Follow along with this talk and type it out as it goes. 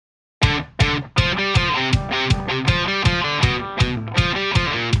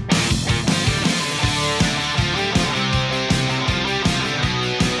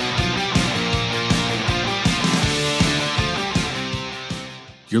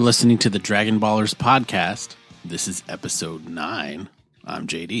You're listening to the Dragon Ballers podcast. This is episode 9. I'm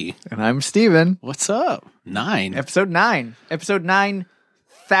JD. And I'm Steven. What's up? 9. Episode 9. Episode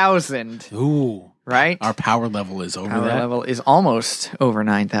 9,000. Ooh. Right? Our power level is over Power that. level is almost over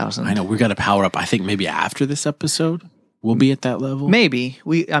 9,000. I know. We got to power up. I think maybe after this episode, we'll be at that level. Maybe.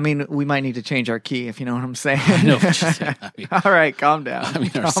 We might need to change our key, if you know what I'm saying. I know what you're saying. I mean, All right, calm down.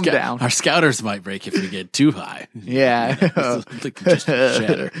 our scouters might break if we get too high. Yeah. They could just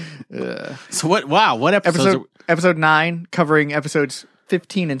shatter. So what? Wow. What episodes? Episode 9, covering episodes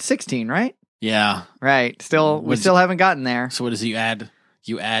 15 and 16, right? Yeah. Right. We still haven't gotten there. So what does you add?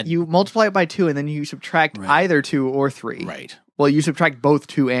 You multiply it by 2, and then you subtract either 2 or 3. Right. Well, you subtract both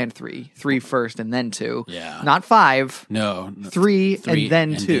 2 and 3. 3 first and then 2. Yeah. Not 5. No. 3 and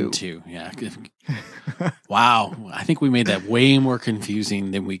then 2. Yeah. Wow. I think we made that way more confusing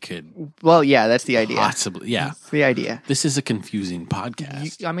than we could. Well, yeah, that's the idea. Possibly. Yeah. That's the idea. This is a confusing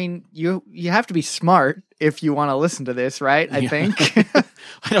podcast. You have to be smart if you want to listen to this, right? I think.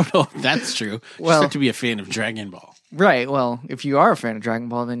 I don't know if that's true. Well, just have to be a fan of Dragon Ball. Right. Well, if you are a fan of Dragon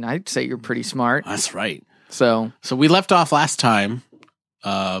Ball, then I'd say you're pretty smart. That's right. So we left off last time.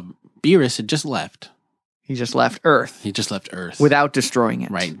 Beerus had just left. He just left Earth. He just left Earth. Without destroying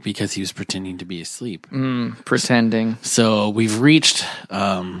it. Right, because he was pretending to be asleep. Pretending. So we've reached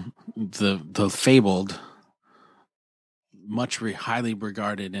the fabled, highly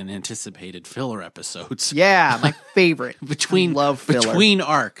regarded and anticipated filler episodes. Yeah, my favorite. Love filler. Between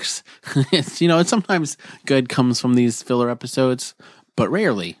arcs. It's sometimes good comes from these filler episodes, but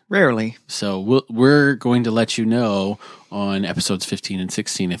rarely. Rarely. So we're going to let you know on episodes 15 and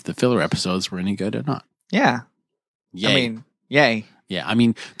 16 if the filler episodes were any good or not. Yeah. Yay. Yay. Yeah,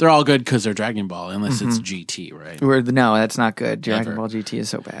 they're all good because they're Dragon Ball, unless it's GT, right? No, that's not good. Dragon Ball GT is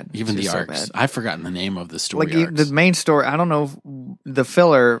so bad. Even the arcs. So I've forgotten the name of the story arcs. The main story, I don't know if the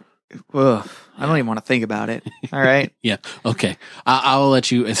filler, I don't even want to think about it. All right? Yeah, okay. I'll let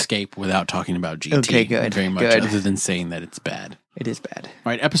you escape without talking about GT. Okay, good. Very much, good. other than saying that it's bad. It is bad.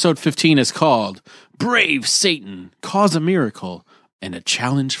 All right, episode 15 is called Brave Satan, Cause a Miracle, and a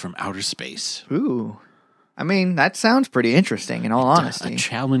Challenge from Outer Space. Ooh. That sounds pretty interesting, in all honesty. A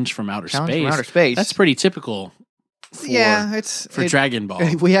challenge from outer space. From outer space. That's pretty typical for Dragon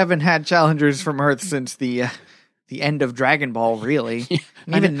Ball. We haven't had challengers from Earth since the end of Dragon Ball, really.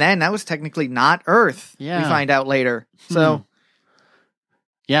 And even then, that was technically not Earth, we find out later. So,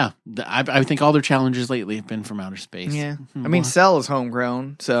 yeah, I think all their challenges lately have been from outer space. Yeah. Cell is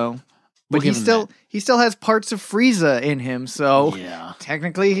homegrown, so... But he still has parts of Frieza in him, so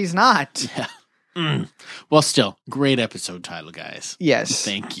technically he's not. Yeah. Well, still, great episode title, guys. Yes.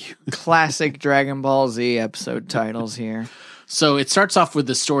 Thank you. Classic Dragon Ball Z episode titles here. So it starts off with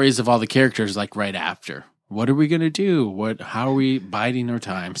the stories of all the characters, like right after. What are we going to do? How are we biding our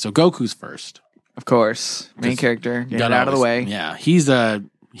time? So Goku's first. Of course. Main character. Get it out of the way. Yeah. He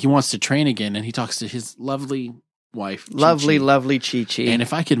wants to train again, and he talks to his lovely wife. Lovely Chi-Chi. Chi-Chi. And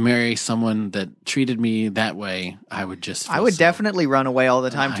if I could marry someone that treated me that way, I would just... I would definitely run away all the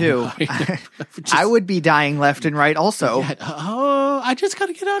time, too. I would be dying left and right also. Yeah. Oh, I just got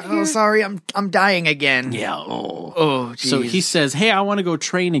to get out of here. Oh, sorry, I'm dying again. Yeah. Oh, geez. So he says, hey, I want to go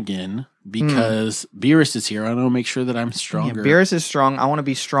train again because Beerus is here. I want to make sure that I'm stronger. Yeah, Beerus is strong. I want to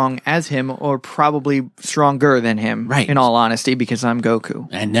be strong as him or probably stronger than him. Right. In all honesty, because I'm Goku.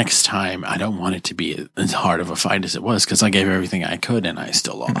 And next time, I don't want it to be as hard of a fight as it was because I gave everything I could and I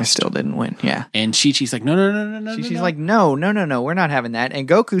still lost. And I still didn't win, yeah. And Chi-Chi's like, no. She's like, no, we're not having that. And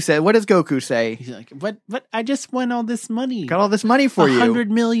Goku said, what does Goku say? He's like, what? I just won all this money. Got all this money for you. 100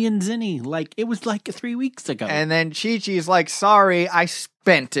 million zenny. Like, it was like 3 weeks ago. And then Chi-Chi's like, sorry, I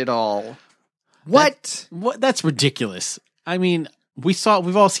spent it all. What? That's ridiculous. We've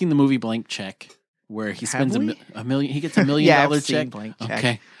all seen the movie Blank Check where he spends a million. He gets $1 million I've check. seen Blank Check.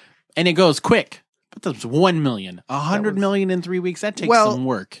 Okay, and it goes quick. But that's 1 million. 100 million in 3 weeks. That takes some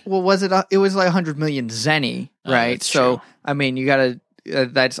work. Well, was it? It was like 100 million zenny, right? So true. You gotta.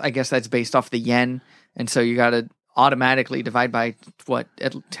 I guess that's based off the yen, and so you gotta automatically divide by what,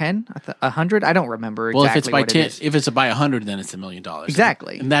 10, 100? I don't remember exactly. Well, if it's by what 10, it is. if it's by 100, then it's $1 million.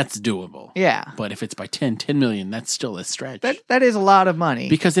 Exactly, and that's doable. Yeah, but if it's by 10 million, that's still a stretch. That is a lot of money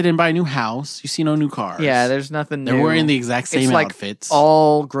because they didn't buy a new house. You see no new cars. Yeah, there's nothing. They're wearing the exact same outfits.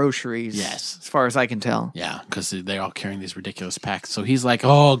 All groceries. Yes, as far as I can tell. Yeah, because they're all carrying these ridiculous packs. So he's like,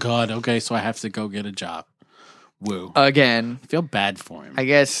 "Oh God, okay, so I have to go get a job." Woo. Again, I feel bad for him. I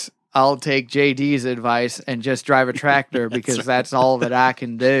guess I'll take JD's advice and just drive a tractor because that's all that I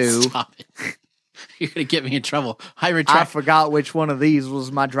can do. Stop it. You're going to get me in trouble. I forgot which one of these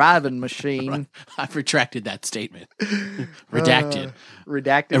was my driving machine. I've retracted that statement. Redacted.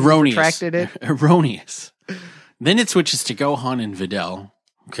 Redacted? Erroneous. Retracted it? Erroneous. Then it switches to Gohan and Videl,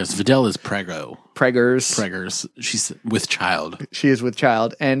 because Videl is Preggers. She's with child. She is with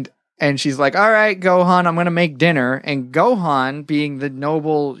child. And she's like, all right, Gohan, I'm going to make dinner. And Gohan, being the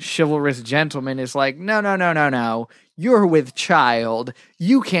noble, chivalrous gentleman, is like, no. You're with child.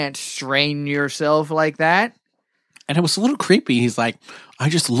 You can't strain yourself like that. And it was a little creepy. He's like, I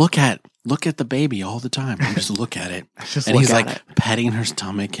just look at the baby all the time. I just look at it. And he's like petting her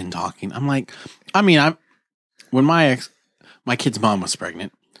stomach and talking. I'm like, when my kid's mom was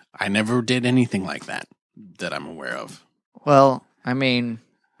pregnant, I never did anything like that I'm aware of. Well, I mean,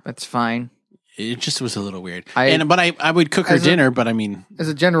 that's fine. It just was a little weird. But I would cook her dinner, but I mean... As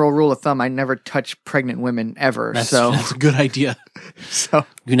a general rule of thumb, I never touch pregnant women ever, That's a good idea. So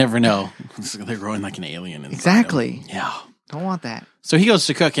you never know. They're growing like an alien. Exactly. Yeah. Don't want that. So he goes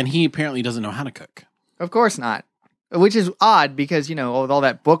to cook, and he apparently doesn't know how to cook. Of course not. Which is odd, because, with all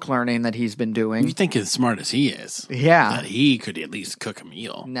that book learning that he's been doing... You think as smart as he is. Yeah. That he could at least cook a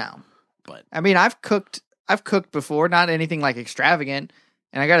meal. No. But I mean, I've cooked before, not anything like extravagant.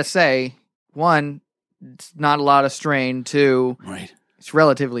 And I got to say, one, it's not a lot of strain. Two, right. It's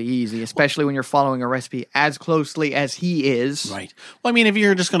relatively easy, especially when you're following a recipe as closely as he is. Right. Well, I mean, if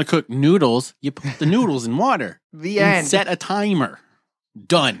you're just going to cook noodles, you put the noodles in water. The end. Set a timer.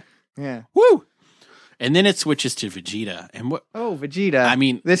 Done. Yeah. Woo! And then it switches to Vegeta. And what? Oh, Vegeta. I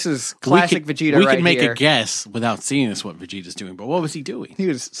mean, this is classic Vegeta We right can make here. a guess without seeing this what Vegeta's doing. But what was he doing? He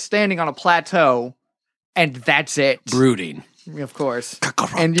was standing on a plateau, and that's it. Brooding. Of course.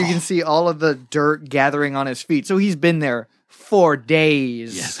 Kakaroto. And you can see all of the dirt gathering on his feet. So he's been there 4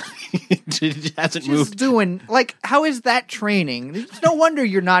 days. Yes. It hasn't Just moved. doing, how is that training? It's no wonder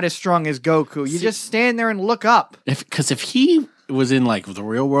you're not as strong as Goku. You just stand there and look up. Because if he was in the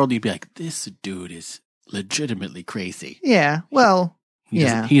real world, you'd be like, this dude is legitimately crazy. Yeah, well,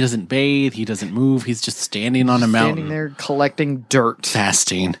 He doesn't bathe. He doesn't move. He's just standing on a mountain. Standing there collecting dirt.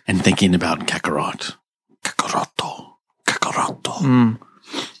 Fasting and thinking about Kakarot. Kakaroto.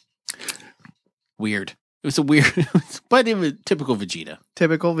 Weird. It was a weird, but it was typical Vegeta.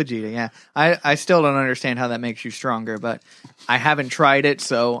 Typical Vegeta, yeah. I still don't understand how that makes you stronger, but I haven't tried it,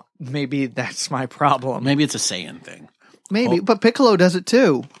 so maybe that's my problem. Maybe it's a Saiyan thing. Maybe, but Piccolo does it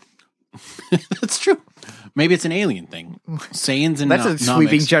too. That's true. Maybe it's an alien thing. Saiyans and that's a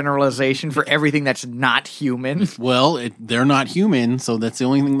sweeping generalization for everything that's not human. Well, they're not human, so that's the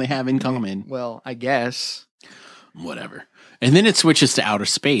only thing they have in common. Well, I guess. Whatever. And then it switches to outer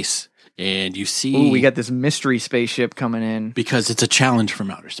space, and you see... Ooh, we got this mystery spaceship coming in. Because it's a challenge from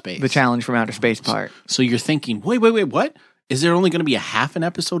outer space. The challenge from outer space part. So you're thinking, wait, what? Is there only going to be a half an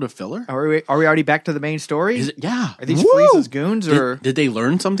episode of filler? Are we already back to the main story? Yeah. Are these Frieza's goons, or... Did they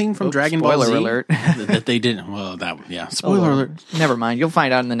learn something from Dragon Ball Z? Spoiler alert. That they didn't... Well, spoiler alert. Never mind. You'll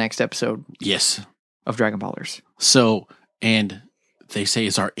find out in the next episode. Yes. Of Dragon Ballers. So, and they say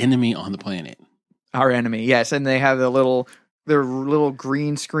it's our enemy on the planet. Our enemy, yes. And they have their little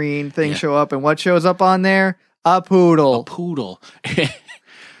green screen thing show up. And what shows up on there? A poodle. A poodle.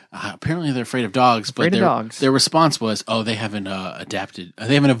 Apparently they're afraid of dogs, but their response was, they haven't adapted.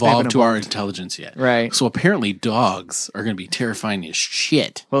 They haven't evolved to our intelligence yet. Right. So apparently dogs are going to be terrifying as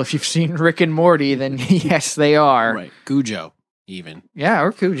shit. Well, if you've seen Rick and Morty, then yes, they are. Right. Cujo, even. Yeah,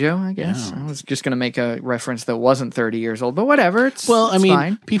 or Cujo, I guess. Yeah. I was just going to make a reference that wasn't 30 years old, but whatever. It's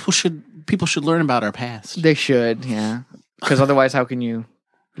fine. People should learn about our past. They should, yeah. Because otherwise, how can you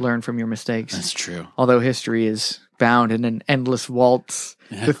learn from your mistakes? That's true. Although history is bound in an endless waltz,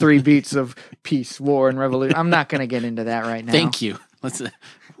 the 3 beats of peace, war, and revolution. I'm not going to get into that right now. Thank you.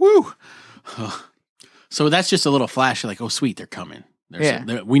 Woo. So that's just a little flash. Like, oh, sweet, they're coming.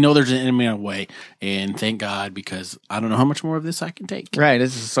 We know there's an enemy on the way, and thank God, because I don't know how much more of this I can take. Right,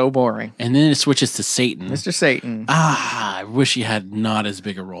 this is so boring. And then it switches to Satan. Mr. Satan. I wish he had not as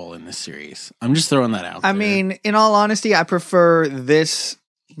big a role in this series. I'm just throwing that out there. I mean, in all honesty, I prefer this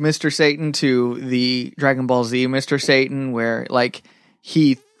Mr. Satan to the Dragon Ball Z Mr. Satan, where,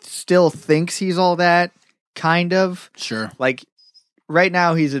 he still thinks he's all that, kind of. Sure. Right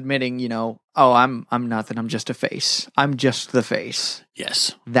now he's admitting, I'm nothing. I'm just a face. I'm just the face.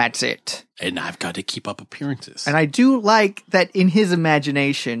 Yes. That's it. And I've got to keep up appearances. And I do like that in his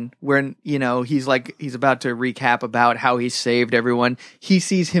imagination, when, he's about to recap about how he saved everyone, he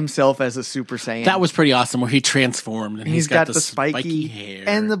sees himself as a Super Saiyan. That was pretty awesome, where he transformed and he's got the spiky hair.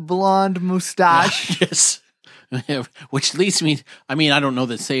 And the blonde mustache. Yes. Which leads me, I don't know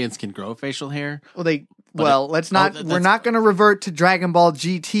that Saiyans can grow facial hair. Well, Well, let's not. We're not going to revert to Dragon Ball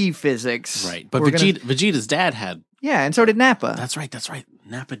GT physics, right? But Vegeta's dad had. Yeah, and so did Nappa. That's right.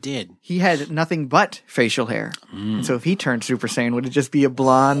 Nappa did. He had nothing but facial hair. And so if he turned Super Saiyan, would it just be a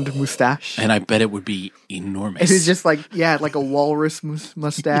blonde mustache? And I bet it would be enormous. It is just like a walrus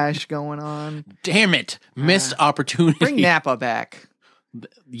mustache going on. Damn it! Missed opportunity. Bring Nappa back.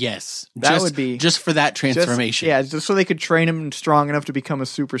 Yes, that would be just for that transformation. Just so they could train him strong enough to become a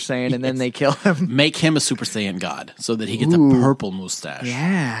Super Saiyan, and then they kill him. Make him a Super Saiyan god so that he gets a purple mustache.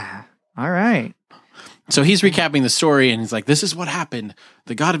 Yeah. All right. So he's recapping the story, and he's like, "This is what happened.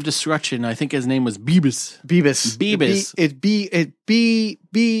 The god of destruction. I think his name was Beebus. Beebus.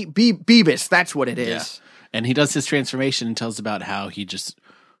 Beebus. That's what it is." Yeah. And he does his transformation and tells about how he just.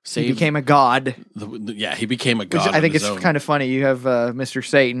 He became a god. He became a god. Which I think it's kind of funny. You have Mr.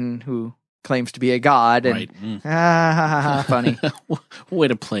 Satan who claims to be a god. And, right. Funny. Way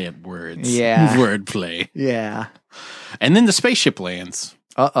to play at words. Yeah. Wordplay. Yeah. And then the spaceship lands.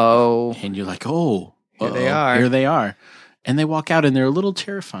 Uh-oh. And you're like, here they are. Here they are. And they walk out and they're a little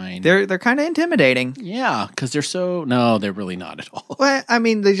terrifying. They're kind of intimidating. Yeah, because they're really not at all. Well, I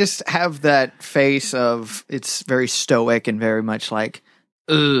mean, they just have that face of, it's very stoic and very much like,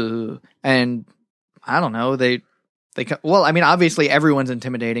 ugh. And I don't know, obviously everyone's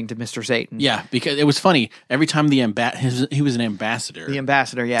intimidating to Mr. Satan. Yeah, because it was funny. Every time he was an ambassador. The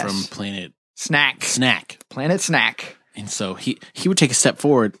ambassador, yes. From Planet Snack. Planet Snack. And so he would take a step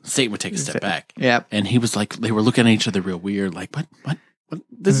forward, Satan would take a step back. Yeah. And he was like, they were looking at each other real weird, like, what?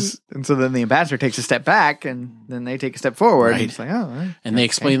 This is. And so then the ambassador takes a step back, and then they take a step forward. Right. And it's like, and they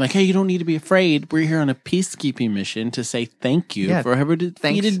explain, like, hey, you don't need to be afraid. We're here on a peacekeeping mission to say thank you for whoever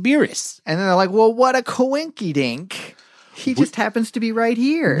defeated Beerus. And then they're like, well, what a coinky dink. He just happens to be right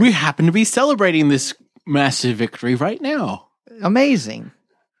here. We happen to be celebrating this massive victory right now. Amazing.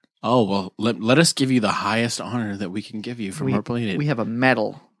 Oh, well, let us give you the highest honor that we can give you from our planet. We have a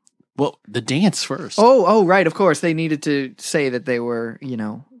medal. Well, the dance first. Oh, right. Of course. They needed to say that they were,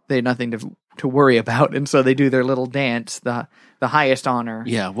 they had nothing to worry about. And so they do their little dance, the highest honor.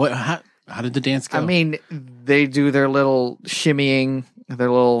 Yeah. How did the dance go? I mean, they do their little shimmying, their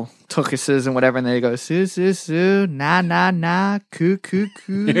little tuchuses and whatever, and they go, su, su, su, na, na, na, coo, coo,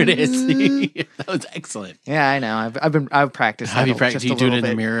 coo. There it is. That was excellent. Yeah, I know. I've practiced. Have you practiced? You do it in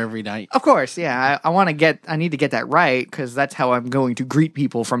the mirror every night? Of course, yeah. I need to get that right, because that's how I'm going to greet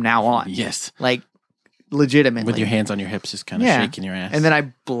people from now on. Yes. Like, legitimately. With your hands on your hips, just kind of shaking your ass. And then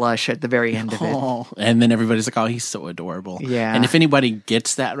I blush at the very end of it. And then everybody's like, oh, he's so adorable. Yeah. And if anybody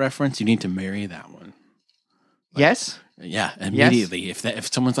gets that reference, you need to marry that one. Yes? Yeah, immediately. Yes.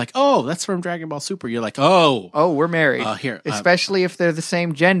 If someone's like, oh, that's from Dragon Ball Super, you're like, oh. We're married. Here. Especially if they're the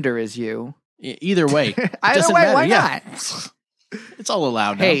same gender as you. Either way. Either way, why not? It's all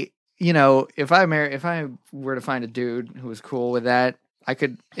allowed now. Hey, if I were to find a dude who was cool with that,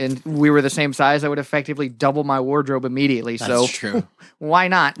 and we were the same size, I would effectively double my wardrobe immediately. That's true. Why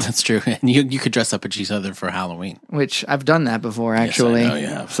not? That's true. And you could dress up as each other for Halloween. Which I've done that before, actually. Yes, I know you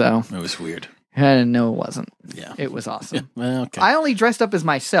have. So it was weird. No, it wasn't. Yeah. It was awesome. Yeah. Well, okay. I only dressed up as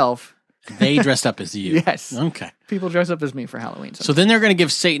myself. They dressed up as you. Yes. Okay. People dress up as me for Halloween. So then they're going to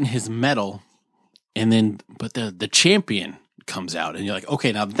give Satan his medal, but the champion comes out, and you're like,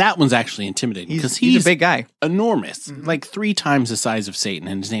 okay, now that one's actually intimidating, because he's a big guy, enormous, like 3 times the size of Satan,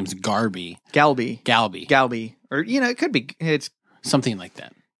 and his name's Galbi, or it could be it's something like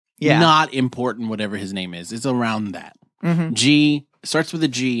that. Yeah, not important. Whatever his name is, it's around that. Mm-hmm. G starts with a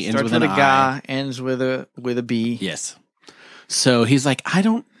G, ends with an I, ends with a B. Yes. So he's like,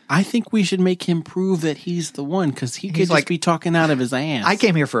 I think we should make him prove that he's the one, because he could just be talking out of his ass. I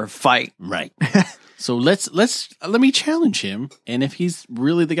came here for a fight, right? So let me challenge him, and if he's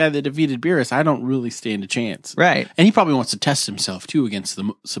really the guy that defeated Beerus, I don't really stand a chance, right? And he probably wants to test himself too against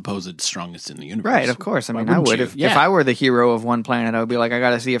the supposed strongest in the universe, right? Of course, I mean, I would if I were the hero of one planet, I would be like, I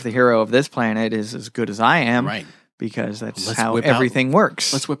got to see if the hero of this planet is as good as I am, right? Because that's how everything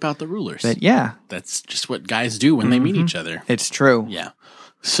works. Let's whip out the rulers. That's just what guys do when they meet each other. It's true. Yeah.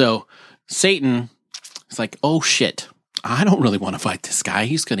 So Satan is like, oh shit, I don't really want to fight this guy.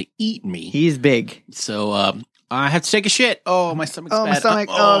 He's going to eat me. He's big. So I have to take a shit. Oh, my stomach's bad. My stomach.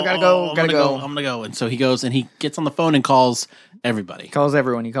 Gotta go. I'm going to go. And so he goes and he gets on the phone and calls everybody. Calls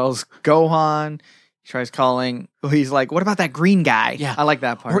everyone. He calls Gohan. He tries calling. He's like, what about that green guy? Yeah. I like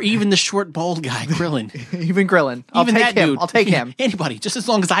that part. Or even the short, bald guy, Krillin. Even Krillin. I'll take him. Anybody, just as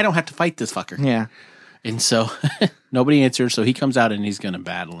long as I don't have to fight this fucker. Yeah. And so nobody answers. So he comes out and he's going to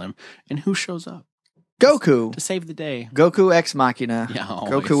battle him. And who shows up? Goku. To save the day. Goku Ex Machina. Yeah,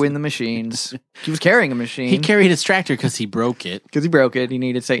 always. Goku in the machines. He was carrying a machine. He carried his tractor because he broke it. Because he broke it. He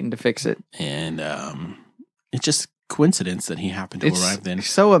needed Satan to fix it. And it's just coincidence that he happened to arrive then. It's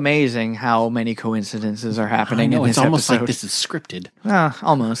so amazing how many coincidences are happening. I know, in it's this almost episode. like this is scripted.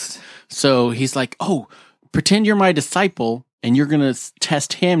 Almost. So he's like, "Oh, pretend you're my disciple, and you're gonna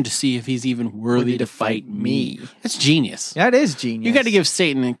test him to see if he's even worthy to fight me." That's genius. That is genius. You got to give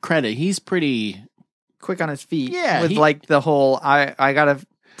Satan credit. He's pretty quick on his feet. Yeah, with like the whole I gotta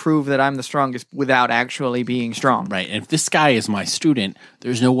prove that I'm the strongest without actually being strong. right. And if this guy is my student,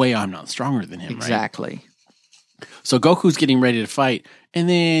 there's no way I'm not stronger than him. Exactly. Right? So Goku's getting ready to fight, and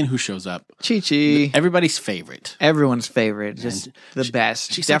then who shows up? Chi-Chi. Everybody's favorite. Everyone's favorite. Just the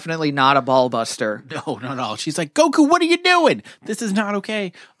best. she's definitely not a ball buster. No. She's like, Goku, what are you doing? This is not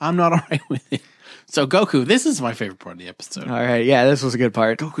okay. I'm not all right with it. So Goku, this is my favorite part of the episode. All right. Yeah, this was a good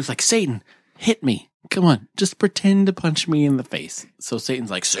part. Goku's like, Satan, hit me. Come on, just pretend to punch me in the face. So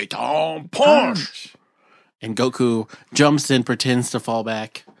Satan's like, Satan, punch! And Goku jumps in, pretends to fall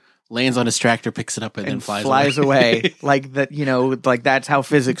back, lands on his tractor, picks it up, and then flies away. Like that, like that's how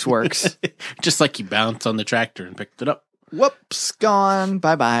physics works. Just like he bounced on the tractor and picked it up. Whoops, gone.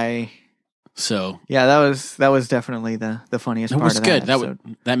 Bye-bye. So yeah, that was definitely the funniest part of that good. episode.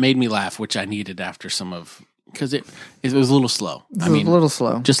 That made me laugh, which I needed after some of, because it was a little slow. It was a little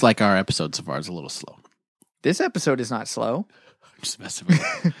slow. Just like our episode so far is a little slow. This episode is not slow. I'm just messing with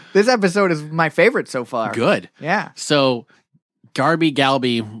you. This episode is my favorite so far. Good. Yeah. So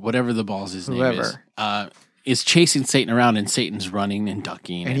Galby, whatever the ball's name is chasing Satan around, and Satan's running and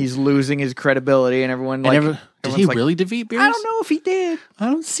ducking. And he's losing his credibility, and everyone did he really defeat Beerus? I don't know if he did. I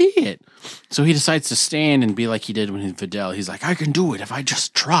don't see it. So he decides to stand and be like he did when he was Videl. He's like, I can do it if I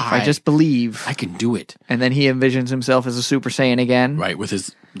just try. If I just believe. I can do it. And then he envisions himself as a Super Saiyan again. Right, with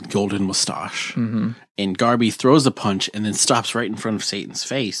his golden mustache. Mm-hmm. And Galby throws a punch and then stops right in front of Satan's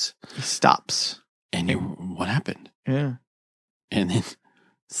face. He stops. And what happened? Yeah. And then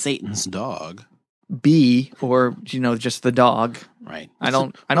Satan's dog. B, or just the dog. Right. I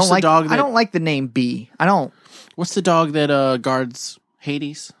don't like the name B. I don't. What's the dog that guards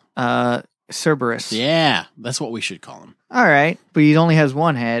Hades? Cerberus. Yeah, that's what we should call him. All right, but he only has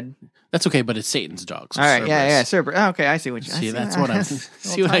one head. That's okay, but it's Satan's dog. So all right, Cerberus. yeah, Cerberus. Okay, I see what you see. That's what I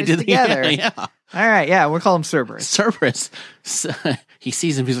see. What I did together. Yeah. All right, yeah, we'll call him Cerberus. Cerberus. He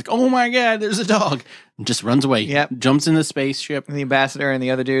sees him. He's like, "Oh my god, there's a dog!" And just runs away. Yep. Jumps in the spaceship. And the ambassador and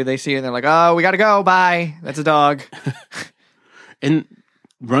the other dude, they see it. And they're like, "Oh, we gotta go. Bye. That's a dog." And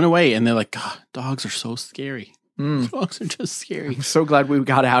run away. And they're like, God, dogs are so scary. Dogs are just scary. I'm so glad we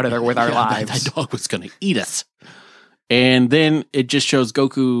got out of there with our lives. That dog was going to eat us. And then it just shows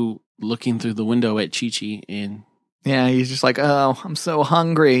Goku looking through the window at Chi-Chi. And yeah, he's just like, oh, I'm so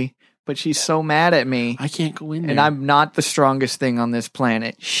hungry. But she's so mad at me. I can't go in there. And I'm not the strongest thing on this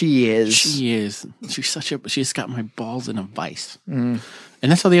planet. She is. She is. She's got my balls in a vice. And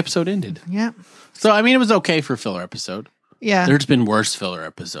that's how the episode ended. Yeah. So, I mean, it was okay for a filler episode. Yeah. There's been worse filler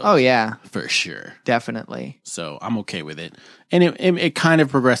episodes. Oh, yeah. For sure. Definitely. So I'm okay with it. And it kind of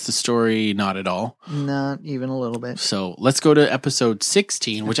progressed the story, not at all. Not even a little bit. So let's go to episode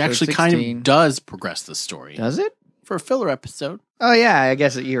 16, which actually kind of does progress the story. Does it? For a filler episode. Oh, yeah. I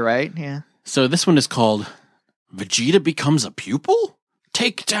guess you're right. Yeah. So this one is called Vegeta Becomes a Pupil?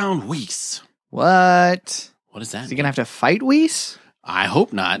 Take down Whis. What? What is that? Is he going to have to fight Whis? I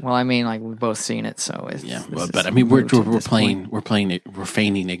hope not. Well, I mean, like we've both seen it, so but I mean, we're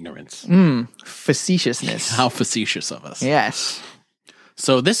feigning ignorance. Facetiousness. How facetious of us. Yes.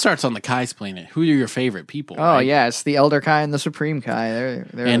 So this starts on the Kai's planet. Who are your favorite people? Oh, right? Yes, the Elder Kai and the Supreme Kai. They're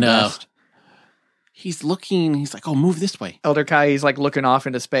the best. He's looking. He's like, "Oh, move this way." Elder Kai. He's like looking off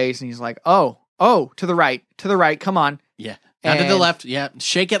into space, and he's like, "Oh, to the right, come on." Yeah, down to the left. Yeah,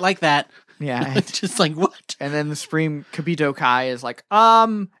 shake it like that. Yeah. Just like, what? And then the Supreme Kibito Kai is like,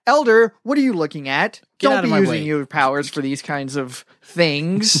 Elder, what are you looking at? Don't be using your powers for these kinds of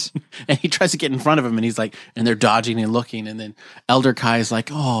things. And he tries to get in front of him, and he's like, and they're dodging and looking, and then Elder Kai is like,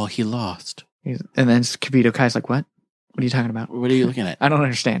 oh, he lost. And then Kibito Kai's like, what? What are you talking about? What are you looking at? I don't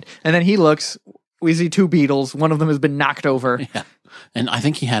understand. And then he looks, we see two beetles. One of them has been knocked over. Yeah. And I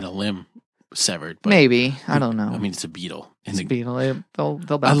think he had a limb severed. But maybe. I don't know. I mean, it's a beetle. It's a beetle. They'll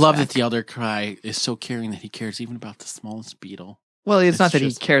bounce I love back. that the Elder Kai is so caring that he cares even about the smallest beetle. Well, it's not that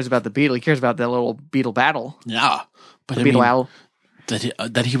he cares about the beetle. He cares about the little beetle battle. Yeah. But the beetle owl.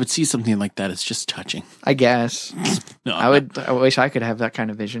 That he would see something like that is just touching. I guess. No, I wish I could have that kind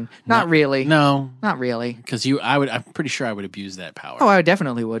of vision. Not really. No. Not really. Because I'm pretty sure I would abuse that power. Oh, I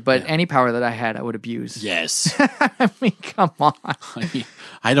definitely would. But any power that I had, I would abuse. Yes. I mean, come on.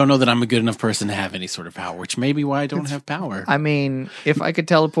 I don't know that I'm a good enough person to have any sort of power, which may be why I don't have power. I mean, if I could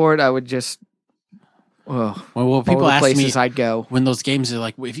teleport, I would just... Oh, Well, people ask me I'd go when those games are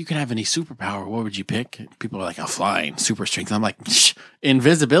like, if you could have any superpower, what would you pick? People are like, flying, super strength. I'm like,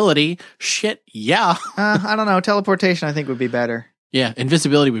 invisibility. Shit, yeah. I don't know. Teleportation, I think, would be better. Yeah,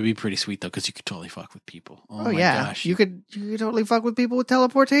 invisibility would be pretty sweet though, because you could totally fuck with people. Oh my gosh, you could totally fuck with people with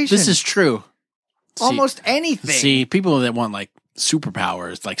teleportation. This is true. Almost anything. See, people that want like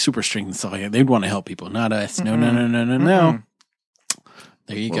superpowers, like super strength and stuff like that, they'd want to help people, not us. No.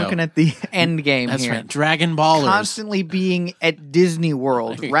 There you go. Looking at the end game That's here. right. Dragon Ballers. Constantly being at Disney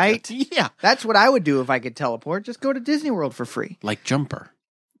World, right? Yeah. That's what I would do if I could teleport. Just go to Disney World for free. Like Jumper.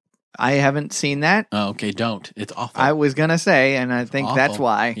 I haven't seen that. Oh, okay, don't. It's awful. I was going to say, and I think that's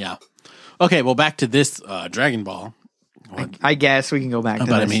why. Yeah. Okay, well, back to this Dragon Ball. I guess we can go back to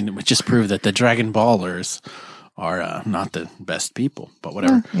this. But I mean, it just proved that the Dragon Ballers are not the best people, but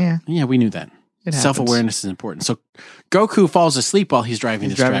whatever. Yeah, we knew that. Self-awareness is important. So Goku falls asleep while he's driving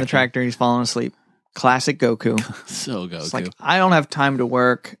the tractor. He's falling asleep. Classic Goku. So Goku. It's like, I don't have time to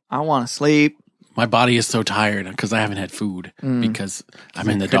work. I want to sleep. My body is so tired because I haven't had food because I'm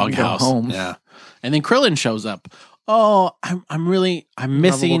in the doghouse. Yeah. And then Krillin shows up. Oh, I'm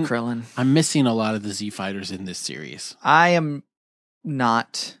missing Krillin. I'm missing a lot of the Z fighters in this series. I am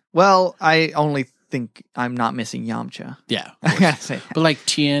not. Well, I only think I'm not missing Yamcha. Yeah. I gotta say. But like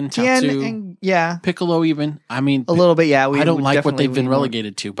Tien, Tatsu, and, Piccolo even. I mean, a little bit, yeah. I don't like what they've been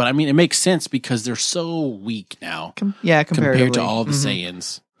relegated to, but I mean, it makes sense because they're so weak now. Compared to all the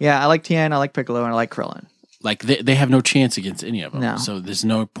Saiyans. Yeah, I like Tien, I like Piccolo, and I like Krillin. Like, they have no chance against any of them. No. So there's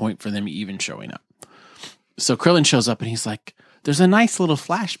no point for them even showing up. So Krillin shows up and he's like, there's a nice little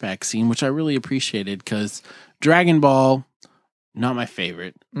flashback scene, which I really appreciated because Dragon Ball, not my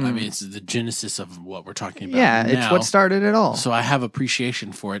favorite. I mean, it's the genesis of what we're talking about. Yeah, it's what started it all. So I have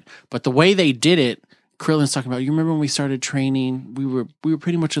appreciation for it. But the way they did it, Krillin's talking about, you remember when we started training, we were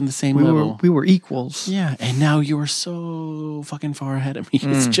pretty much on the same level. We were equals. Yeah, and now you are so fucking far ahead of me.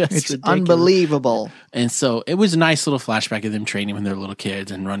 It's just ridiculous. Unbelievable. And so it was a nice little flashback of them training when they're little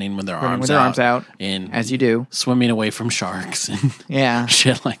kids and running with their arms out. And as you do. Swimming away from sharks and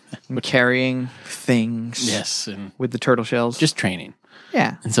shit like that. And carrying things. Yes. And with the turtle shells. Just training.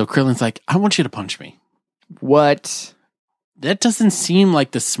 Yeah. And so Krillin's like, I want you to punch me. What? That doesn't seem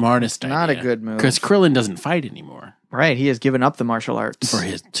like the smartest idea. Not a good move. Because Krillin doesn't fight anymore. Right. He has given up the martial arts.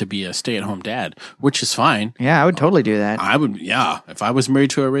 To be a stay-at-home dad, which is fine. Yeah, I would totally do that. I would, yeah. If I was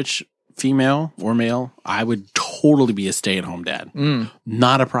married to a rich female or male, I would totally be a stay-at-home dad.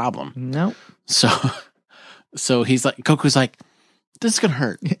 Not a problem. Nope. So he's like, Goku's like, this is going to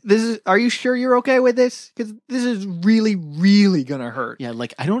hurt. Are you sure you're okay with this? Because this is really, really going to hurt. Yeah,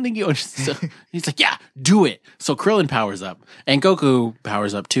 like, I don't think you understand. So he's like, yeah, do it. So Krillin powers up. And Goku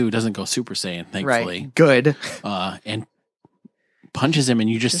powers up too. Doesn't go Super Saiyan, thankfully. Right. Good. And punches him, and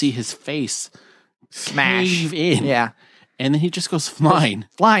you just see his face smash cave in. Yeah. And then he just goes flying.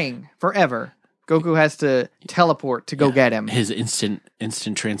 Flying forever. Goku has to teleport to go get him. His instant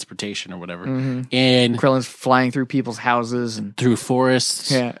transportation or whatever. Mm-hmm. And Krillin's flying through people's houses and through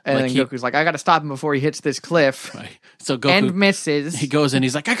forests. Yeah. And then Goku's like, I got to stop him before he hits this cliff. Right. So Goku and misses. He goes and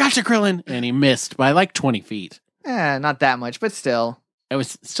he's like, I got you, Krillin. And he missed by like 20 feet. Not that much, but still. It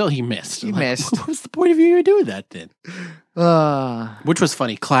was still he missed. He missed. What was the point of you even doing that then? Which was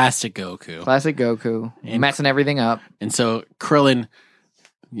funny. Classic Goku. And messing everything up. And so Krillin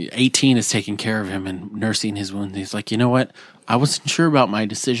 18 is taking care of him and nursing his wound. He's like, you know what? I wasn't sure about my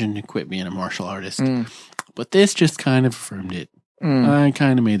decision to quit being a martial artist, but this just kind of affirmed it. I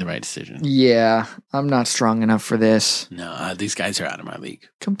kind of made the right decision. Yeah, I'm not strong enough for this. No, these guys are out of my league.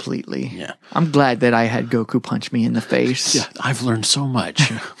 Completely. Yeah. I'm glad that I had Goku punch me in the face. Yeah, I've learned so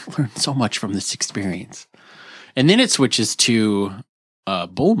much. Learned so much from this experience. And then it switches to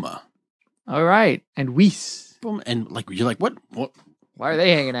Bulma. All right. And Whis. Bulma, and like you're like, what? Why are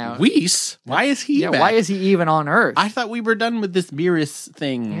they hanging out? Whis? Why is he back? Why is he even on Earth? I thought we were done with this Beerus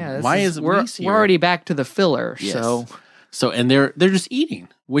thing. Yeah, why is Whis here? We're already back to the filler, yes. So and they're just eating,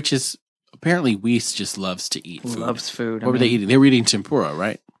 which is apparently Whis just loves to eat food. Loves food. What were they eating? They were eating tempura,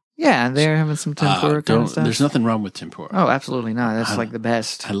 right? Yeah, they're having some tempura kind of stuff. There's nothing wrong with tempura. Oh, absolutely not. That's like the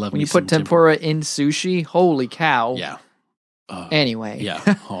best. I love when you put tempura in sushi. Holy cow! Yeah. Anyway.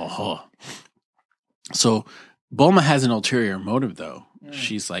 Yeah. So Bulma has an ulterior motive, though.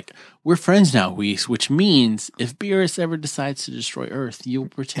 She's like, we're friends now, Whis, which means if Beerus ever decides to destroy Earth, you'll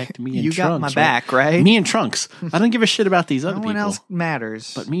protect me and you Trunks. You got my back, right? Me and Trunks. I don't give a shit about these other people. No one else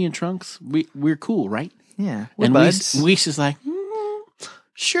matters. But me and Trunks, we're cool, right? Yeah. And Whis is like,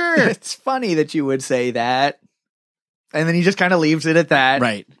 sure. It's funny that you would say that. And then he just kind of leaves it at that.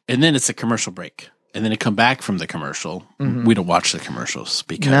 Right. And then it's a commercial break. and then it come back from the commercial. Mm-hmm. We don't watch the commercials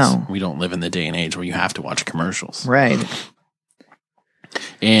because we don't live in the day and age where you have to watch commercials. Right.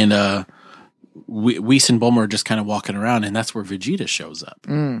 And Whis and Bulma are just kind of walking around, and that's where Vegeta shows up.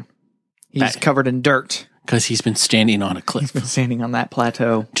 He's covered in dirt. Because he's been standing on a cliff. He's been standing on that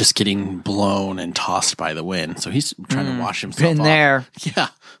plateau. Just getting blown and tossed by the wind. So he's trying to wash himself off. Been there. Yeah.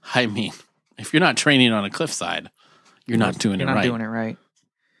 I mean, if you're not training on a cliffside, you're not doing it right. You're not doing it right.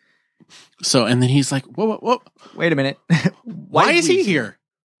 So, and then he's like, whoa. Wait a minute. Why is he here?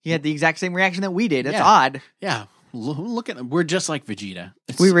 He had the exact same reaction that we did. It's odd. Yeah. Look at him. We're just like Vegeta.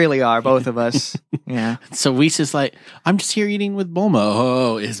 We really are, both of us. Yeah. So Whis is like, I'm just here eating with Bulma.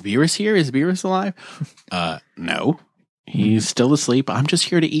 Oh, is Beerus here? Is Beerus alive? No. He's still asleep. I'm just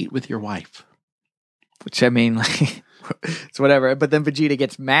here to eat with your wife. Which, I mean, like, it's whatever. But then Vegeta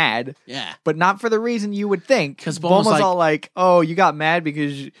gets mad. Yeah. But not for the reason you would think. Because Bulma's all like, oh, you got mad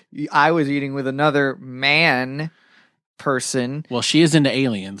because I was eating with another person. Well, she is into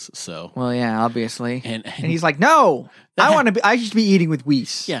aliens, so. Well, yeah, obviously. And he's like, no, I should be eating with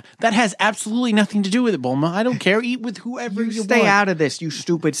Whis. Yeah, that has absolutely nothing to do with it, Bulma. I don't care. Eat with whoever you stay want. out of this, you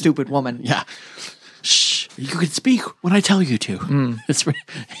stupid woman. Yeah. Shh. You can speak when I tell you to.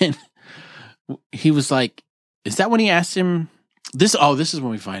 And he was like, is that when he asked him? This is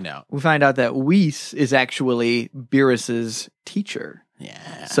when we find out. We find out that Whis is actually Beerus's teacher.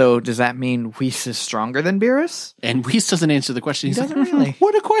 Yeah. So does that mean Whis is stronger than Beerus? And Whis doesn't answer the question. He doesn't really.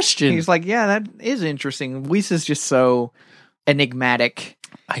 What a question. He's like, yeah, that is interesting. Whis is just so enigmatic.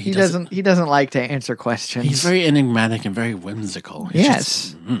 He doesn't like to answer questions. He's very enigmatic and very whimsical.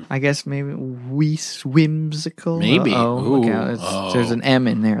 Yes. I guess maybe Whis whimsical. Maybe. Look out. There's an M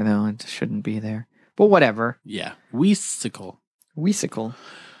in there, though. It shouldn't be there. But whatever. Yeah. Whisical.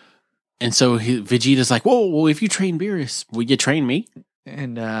 And so Vegeta's like, whoa, well, if you train Beerus, will you train me?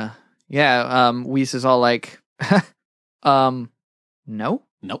 And Whis is all like, no.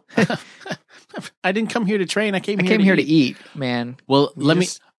 Nope. I didn't come here to train. I came here to eat, man. Well,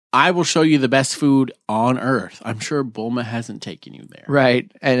 I will show you the best food on Earth. I'm sure Bulma hasn't taken you there. Right.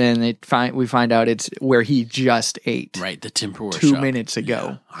 And then we find out it's where he just ate. Right, the tempura 2 minutes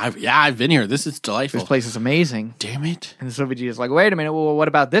ago. Yeah. I've been here. This is delightful. This place is amazing. Damn it. And so Vegeta's like, wait a minute, well, what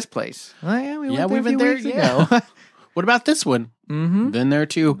about this place? Oh, yeah, we went there a few weeks ago. What about this one? Mm-hmm. Been there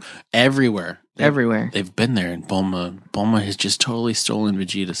too. Everywhere. They've been there, and Bulma has just totally stolen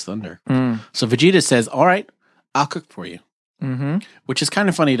Vegeta's thunder. So Vegeta says, all right, I'll cook for you. Mm-hmm. Which is kind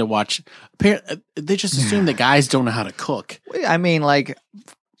of funny to watch. They just assume that guys don't know how to cook. I mean,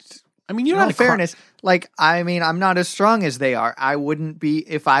 you're not fairness. I'm not as strong as they are. I wouldn't be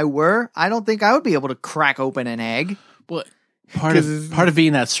if I were. I don't think I would be able to crack open an egg. Well, part of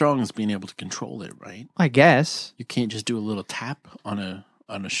being that strong is being able to control it, right? I guess you can't just do a little tap on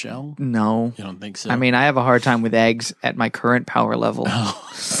a shell. No, you don't think so? I mean, I have a hard time with eggs at my current power level. Oh.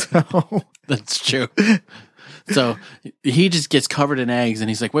 So that's true. So he just gets covered in eggs, and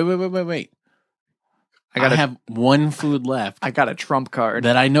he's like, wait. I have one food left. I got a trump card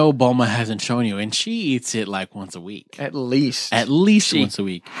that I know Bulma hasn't shown you, and she eats it like once a week. At least once a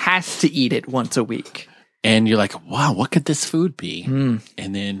week. Has to eat it once a week. And you're like, wow, what could this food be?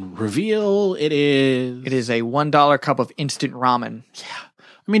 And then reveal it is. It is a $1 cup of instant ramen. Yeah.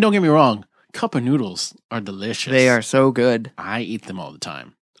 I mean, don't get me wrong. Cup of noodles are delicious. They are so good. I eat them all the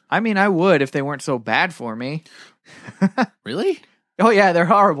time. I mean, I would if they weren't so bad for me. Really? Oh, yeah, they're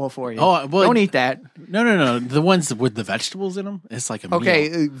horrible for you. Oh, well, don't eat that. No. The ones with the vegetables in them, it's like a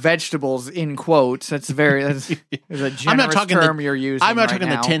meal. Vegetables in quotes. That's a generous term you're using. I'm not talking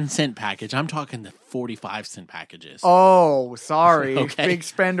the 10-cent package. I'm talking the 45-cent packages. Oh, sorry. Okay. Big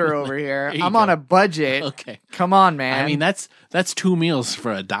spender over here. I'm on a budget. Okay. Come on, man. I mean, that's 2 meals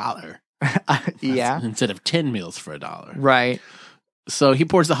for $1. Yeah. Instead of 10 meals for $1. Right. So he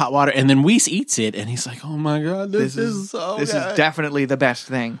pours the hot water, and then Whis eats it, and he's like, oh my God, this is definitely the best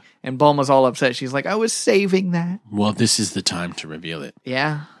thing. And Bulma's all upset. She's like, I was saving that. Well, this is the time to reveal it.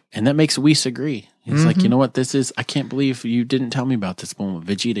 Yeah. And that makes Whis agree. He's like, you know what this is? I can't believe you didn't tell me about this, Bulma.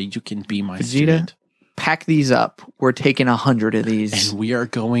 Vegeta, you can be my student. Pack these up. We're taking 100 of these. And we are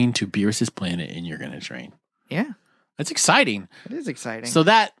going to Beerus's planet, and you're going to train. Yeah. That's exciting. It is exciting. So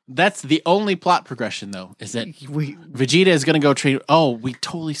that's the only plot progression, though, is that Vegeta is going to go train. Oh, we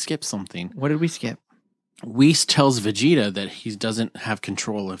totally skipped something. What did we skip? Whis tells Vegeta that he doesn't have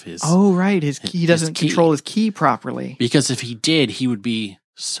control of his... Oh, right. He doesn't control his ki properly. Because if he did, he would be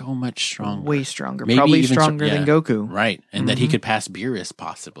so much stronger. Way stronger. Maybe probably even stronger than Goku. Right. And that he could pass Beerus,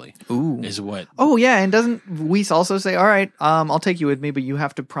 possibly. Ooh. Is what... Oh, yeah. And doesn't Whis also say, all right, I'll take you with me, but you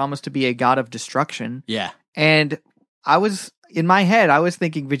have to promise to be a god of destruction. Yeah. And... in my head, I was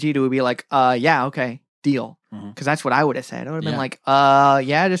thinking Vegeta would be like, yeah, okay, deal. Because that's what I would have said. I would have been like,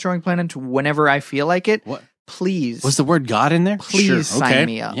 yeah, destroying planets whenever I feel like it. What? Please. Was the word God in there? Please sign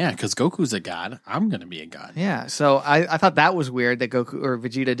me up. Yeah, because Goku's a god. I'm going to be a god. Yeah, so I thought that was weird that Goku or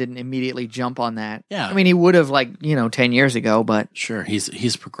Vegeta didn't immediately jump on that. Yeah. I mean, he would have 10 years ago, but... Sure,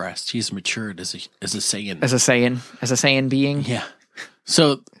 he's progressed. He's matured as a Saiyan. As a Saiyan being. Yeah.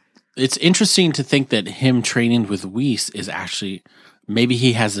 So it's interesting to think that him training with Whis is actually... Maybe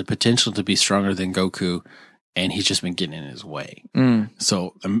he has the potential to be stronger than Goku, and he's just been getting in his way.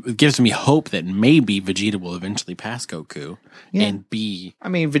 So it gives me hope that maybe Vegeta will eventually pass Goku and be... I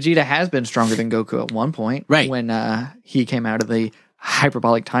mean, Vegeta has been stronger than Goku at one point. Right. When he came out of the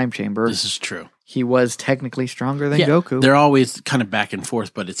hyperbolic time chamber. This is true. He was technically stronger than Goku. They're always kind of back and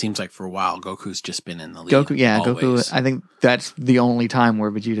forth, but it seems like for a while, Goku's just been in the lead. Goku, I think that's the only time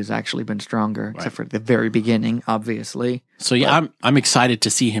where Vegeta's actually been stronger, except for the very beginning, obviously. So I'm excited to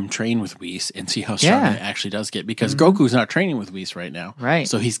see him train with Whis and see how strong it actually does get, because Goku's not training with Whis right now. Right.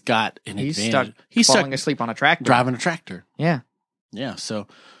 So he's got an advantage. He's falling asleep on a tractor. Driving a tractor. Yeah. Yeah, so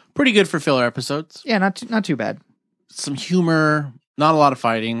pretty good for filler episodes. Yeah, not too bad. Some humor, not a lot of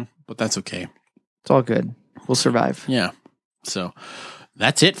fighting, but that's okay. It's all good. We'll survive. Yeah. So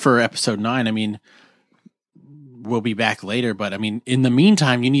that's it for episode 9. I mean, we'll be back later, but I mean, in the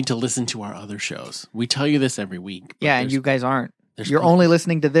meantime, you need to listen to our other shows. We tell you this every week. Yeah, and you guys aren't. You're only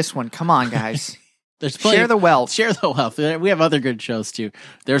listening to this one. Come on, guys. Share the wealth. Share the wealth. We have other good shows too.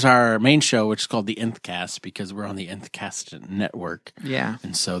 There's our main show, which is called the Nth Cast, because we're on the Nth Cast network. Yeah.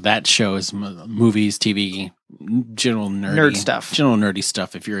 And so that show is movies, TV, general nerd stuff. General nerdy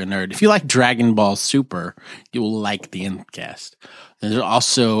stuff if you're a nerd. If you like Dragon Ball Super, you will like the Nth Cast. There's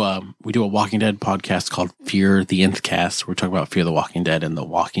also, we do a Walking Dead podcast called Fear the Nth Cast. We're talking about Fear the Walking Dead and The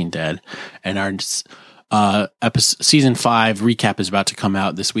Walking Dead. And our season 5 recap is about to come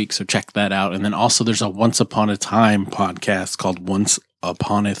out this week, so check that out. And then also there's a Once Upon a Time podcast called Once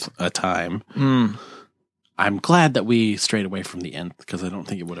Upon a Time. I'm glad that we strayed away from the Nth, because I don't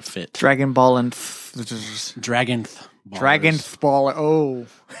think it would have fit. Dragon Ball and Dragonth Ball. Oh,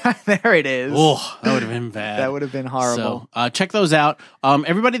 there it is. Oh, that would have been bad. That would have been horrible. So check those out.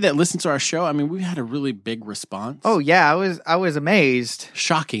 Everybody that listens to our show, I mean, we've had a really big response. Oh yeah, I was amazed.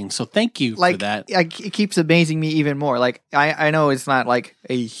 Shocking. So thank you for that. It keeps amazing me even more. Like I know it's not like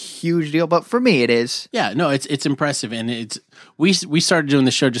a huge deal, but for me it is. Yeah, no, it's impressive, and we started doing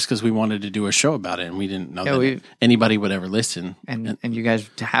the show just because we wanted to do a show about it, and we didn't know that anybody would ever listen. And you guys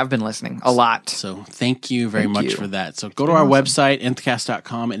have been listening a lot. So thank you very much for that. So go to our website,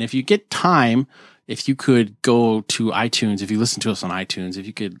 nthcast.com, and if you get time, if you could go to iTunes, if you listen to us on iTunes, if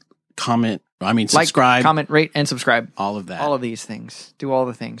you could comment, subscribe. Comment, rate, and subscribe. All of that. All of these things. Do all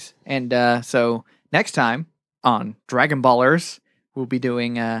the things. And so next time on Dragon Ballers, we'll be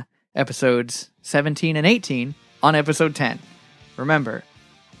doing episodes 17 and 18 on episode 10. Remember,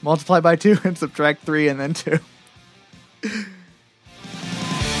 multiply by 2 and subtract 3 and then 2.